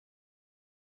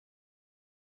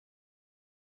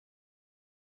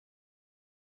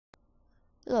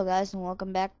Hello guys and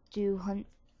welcome back to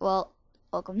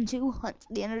welcome to Hunt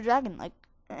the Ender Dragon, like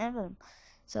Anthem.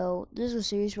 So this is a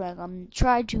series where I'm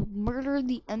trying to murder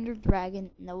the Ender Dragon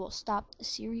and that will stop the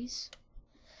series.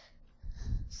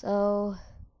 So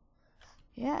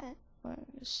yeah, we're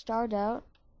gonna start out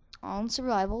on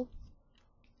survival.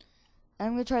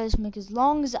 I'm gonna try to make as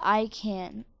long as I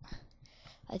can.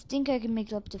 I think I can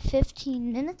make it up to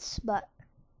 15 minutes, but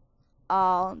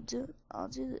I'll do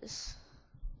this.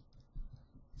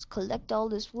 Let's collect all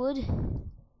this wood.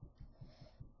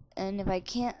 And if I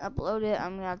can't upload it,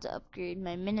 I'm gonna have to upgrade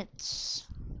my minutes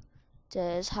to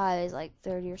as high as like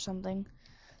 30 or something,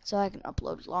 so I can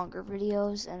upload longer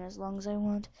videos and as long as I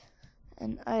want.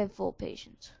 And I have full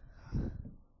patience.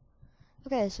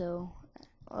 Okay, so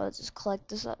let's just collect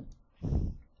this up. Let's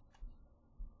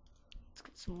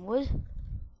get some wood.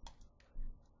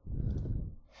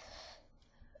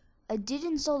 I did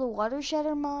install the water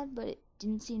shatter mod, but it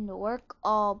didn't seem to work.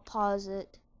 I'll pause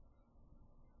it.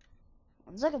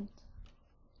 1 second.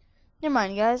 Never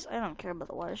mind, guys. I don't care about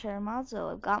the water shatter mod, so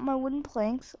I've got my wooden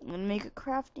planks. I'm gonna make a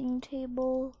crafting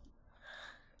table.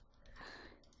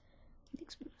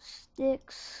 Make some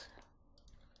sticks.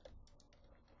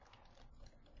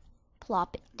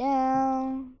 Plop it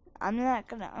down. I'm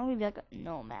gonna be like a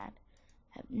nomad.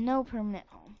 Have no permanent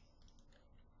home.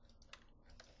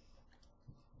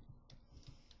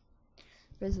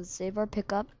 Let's save our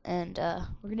pickup, and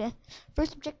we're gonna.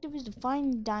 First objective is to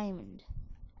find diamond.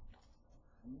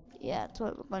 Yeah, that's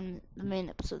what the main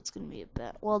episode's gonna be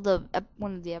about. Well,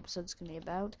 one of the episodes gonna be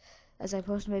about, as I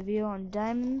post my video on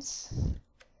diamonds,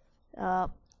 on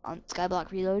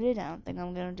Skyblock Reloaded. I don't think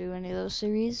I'm gonna do any of those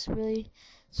series really,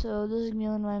 so this is gonna be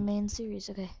one of my main series.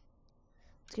 Okay,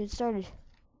 let's get started.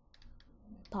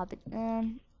 Pop it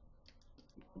down.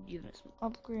 Give it some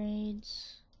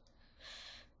upgrades.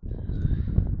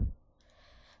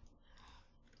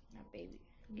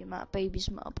 Give my baby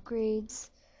some upgrades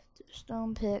to the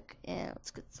stone pick, and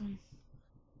let's get some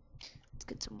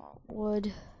more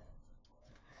wood.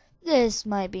 This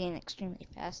might be an extremely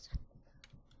fast.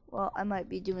 Well, I might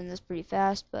be doing this pretty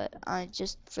fast, but I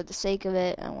just for the sake of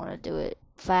it, I want to do it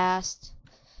fast.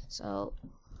 So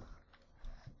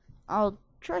I'll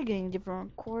try getting a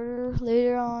different recorder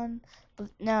later on, but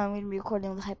now I'm going to be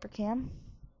recording with Hypercam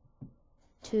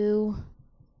 2.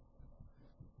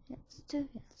 Yeah, it's 2.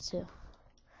 Yeah, it's 2.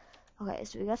 Okay,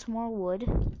 so we got some more wood.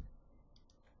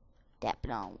 Tap it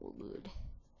on wood.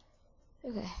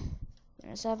 Okay, we're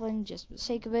gonna sapling just for the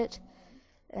sake of it,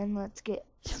 and let's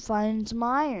find some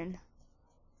iron.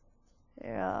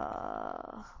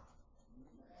 Yeah.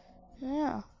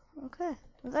 Okay.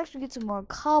 Let's actually get some more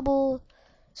cobble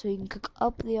so we can cook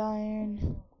up the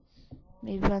iron.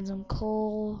 Maybe find some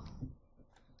coal.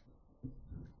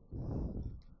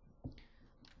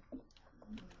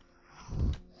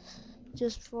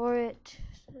 Just for it.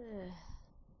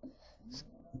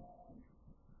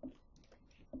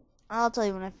 I'll tell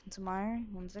you when I find some iron.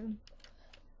 1 second.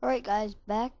 Alright guys,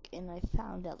 back, and I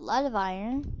found a lot of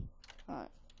iron.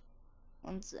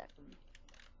 1 second.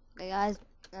 Okay guys,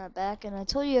 back, and I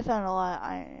told you I found a lot of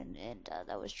iron, and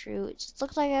that was true. It just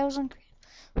looked like I was uncreative,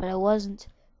 but I wasn't.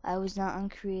 I was not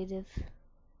uncreative.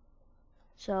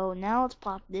 So now let's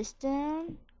pop this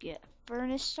down, get a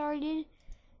furnace started,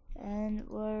 and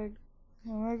we're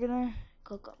gonna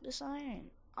cook up this iron.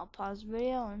 I'll pause the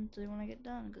video until when I get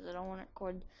done, because I don't want to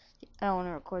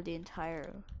record the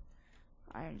entire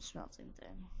iron smelting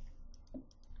thing.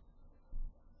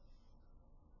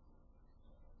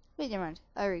 Wait, never mind.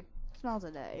 I already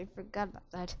smelted it. I forgot about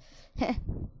that.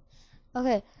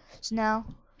 Okay, so now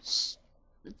let's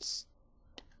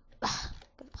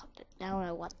gonna pop it down.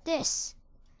 I want this.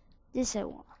 This I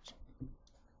want.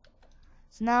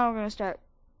 So now we're gonna start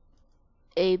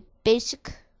a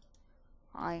basic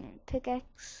iron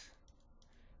pickaxe,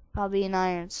 probably an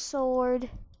iron sword,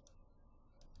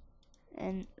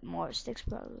 and more sticks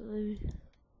probably.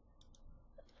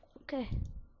 Okay.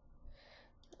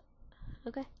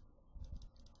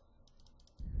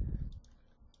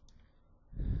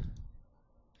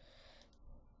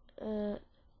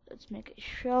 Let's make a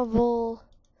shovel,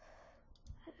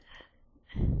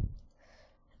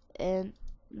 and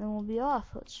then we'll be off.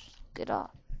 Let's get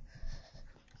off.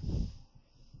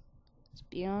 Let's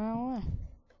be on our way.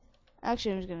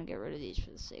 Actually, I'm just gonna get rid of these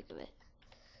for the sake of it,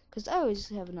 because I always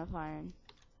have enough iron.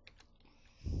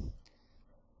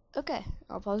 Okay,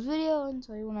 I'll pause the video and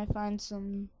tell you when I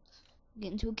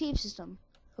get into a cave system.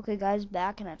 Okay guys,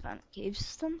 back, and I found a cave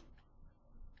system.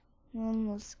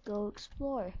 And let's go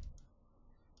explore.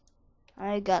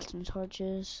 I got some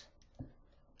torches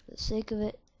for the sake of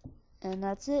it, and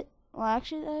that's it. Well,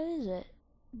 actually, that is it.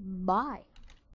 Bye.